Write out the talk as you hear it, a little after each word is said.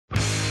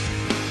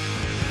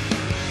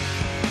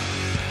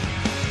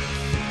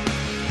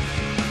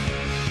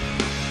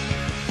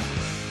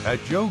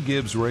At Joe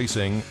Gibbs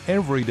Racing,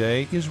 every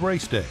day is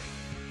race day.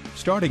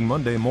 Starting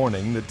Monday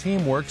morning, the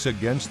team works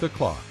against the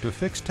clock to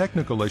fix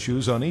technical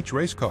issues on each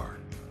race car.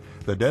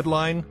 The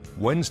deadline,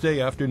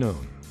 Wednesday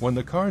afternoon, when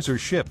the cars are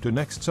shipped to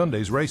next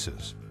Sunday's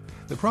races.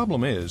 The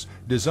problem is,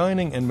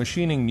 designing and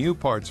machining new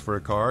parts for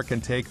a car can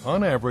take,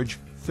 on average,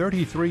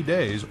 33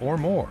 days or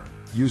more,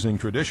 using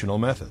traditional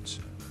methods.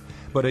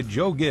 But at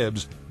Joe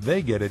Gibbs,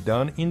 they get it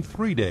done in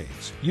 3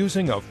 days,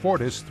 using a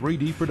Fortus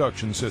 3D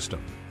production system.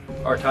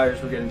 Our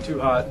tires were getting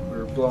too hot, we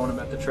were blowing them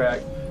at the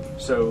track,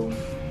 so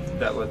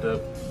that led to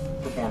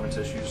performance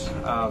issues.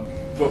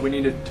 What we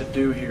needed to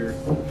do here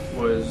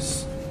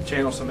was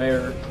channel some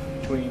air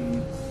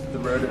between the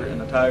rotor and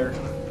the tire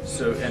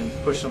and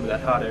push some of that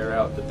hot air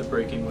out that the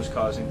braking was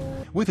causing.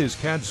 With his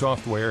CAD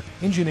software,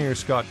 engineer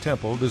Scott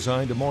Temple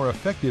designed a more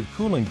effective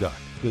cooling duct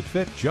that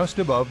fit just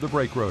above the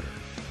brake rotor.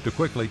 To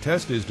quickly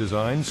test his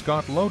design,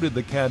 Scott loaded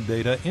the CAD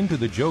data into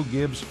the Joe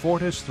Gibbs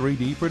Fortus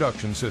 3D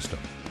production system,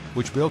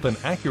 which built an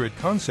accurate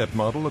concept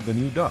model of the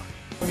new duct.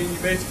 I mean, you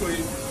basically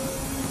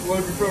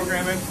load your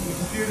program into the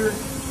computer,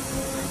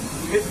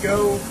 you hit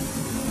go,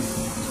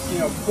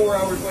 4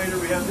 hours later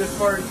we have this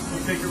part, you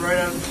take it right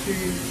out of the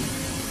machine,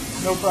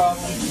 no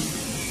problem,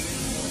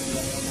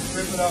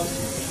 rip it out,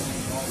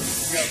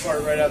 you got a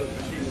part right out of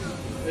the machine,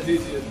 as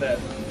easy as that.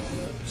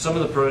 Some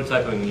of the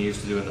prototyping we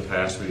used to do in the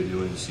past we would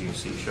do in the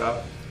CNC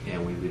shop,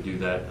 and we would do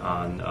that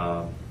on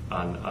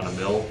a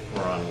mill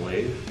or on a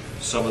lathe.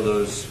 Some of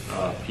those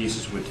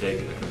pieces would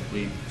take a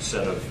complete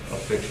set of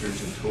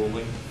fixtures and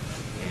tooling,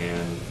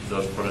 and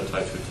those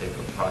prototypes would take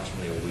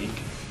approximately a week.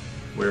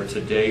 Where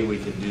today we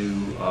can do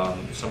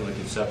some of the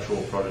conceptual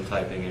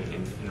prototyping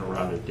in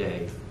around a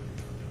day,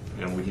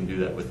 and we can do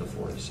that with the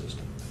Fortus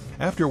system.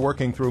 After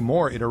working through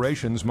more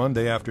iterations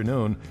Monday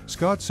afternoon,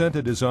 Scott sent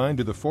a design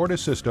to the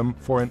Fortus system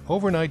for an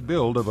overnight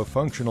build of a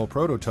functional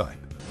prototype.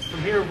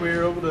 From here we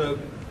were able to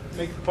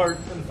make the part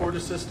in the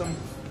Fortus system,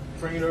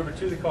 bring it over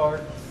to the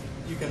car.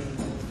 You can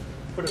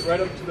put it right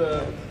up to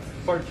the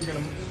part you're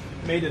going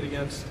to mate it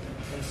against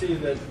and see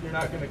that you're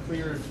not going to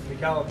clear the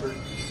caliper.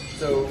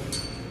 So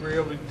we're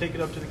able to take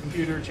it up to the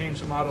computer,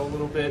 change the model a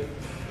little bit,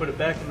 put it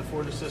back in the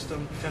Fortus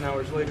system. 10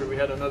 hours later we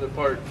had another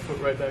part put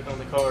right back on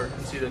the car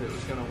and see that it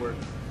was going to work.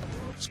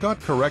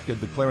 Scott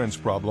corrected the clearance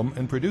problem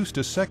and produced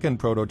a second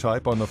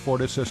prototype on the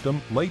Fortus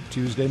system late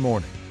Tuesday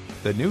morning.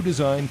 The new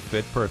design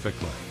fit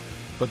perfectly,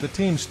 but the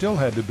team still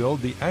had to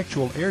build the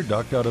actual air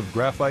duct out of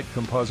graphite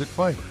composite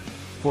fiber.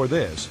 For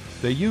this,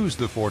 they used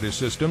the Fortus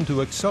system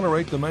to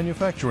accelerate the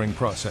manufacturing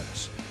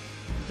process.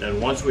 And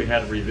once we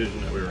had a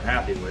revision that we were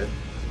happy with,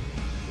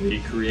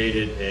 we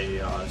created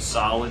a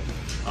solid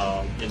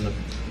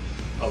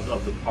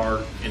of the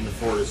part in the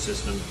Fortus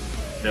system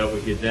that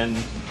we could then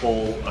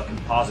pull a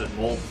composite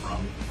mold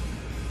from,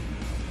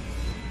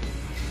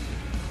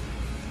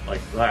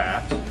 like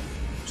that.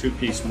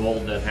 Two-piece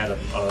mold that had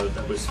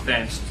that was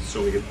fenced,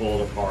 so we could pull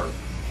it apart.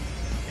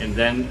 And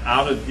then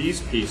out of these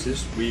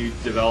pieces, we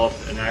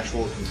developed an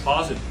actual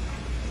composite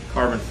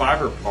carbon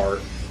fiber part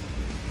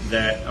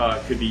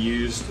that could be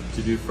used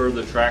to do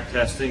further track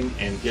testing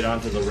and get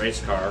onto the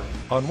race car.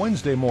 On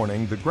Wednesday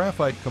morning, the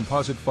graphite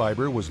composite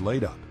fiber was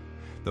laid up.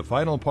 The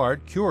final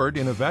part cured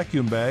in a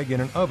vacuum bag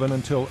in an oven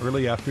until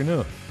early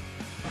afternoon.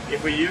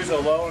 If we use a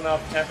low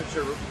enough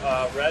temperature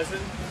resin,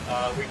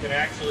 we can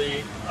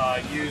actually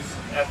use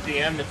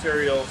FDM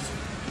materials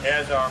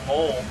as our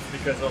mold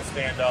because they'll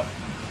stand up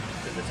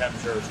to the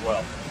temperature as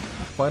well.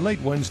 By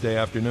late Wednesday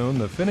afternoon,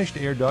 the finished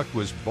air duct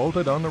was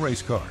bolted on the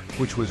race car,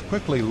 which was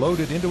quickly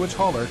loaded into its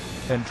hauler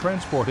and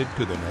transported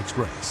to the next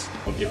race.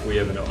 If we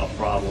have a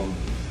problem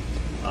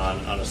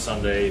on a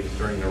Sunday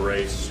during the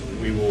race,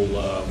 we will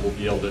we'll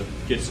be able to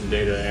get some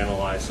data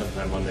analyzed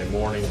sometime Monday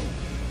morning,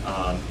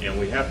 and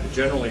we have to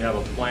generally have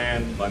a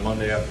plan by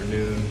Monday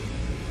afternoon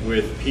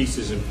with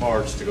pieces and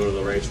parts to go to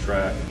the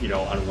racetrack,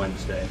 on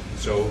Wednesday.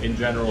 So in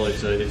general,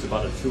 it's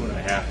about a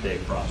 2.5 day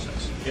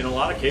process. In a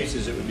lot of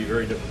cases, it would be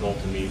very difficult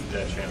to meet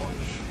that challenge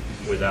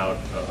without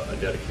a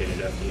dedicated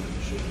FDM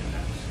machine in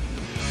that.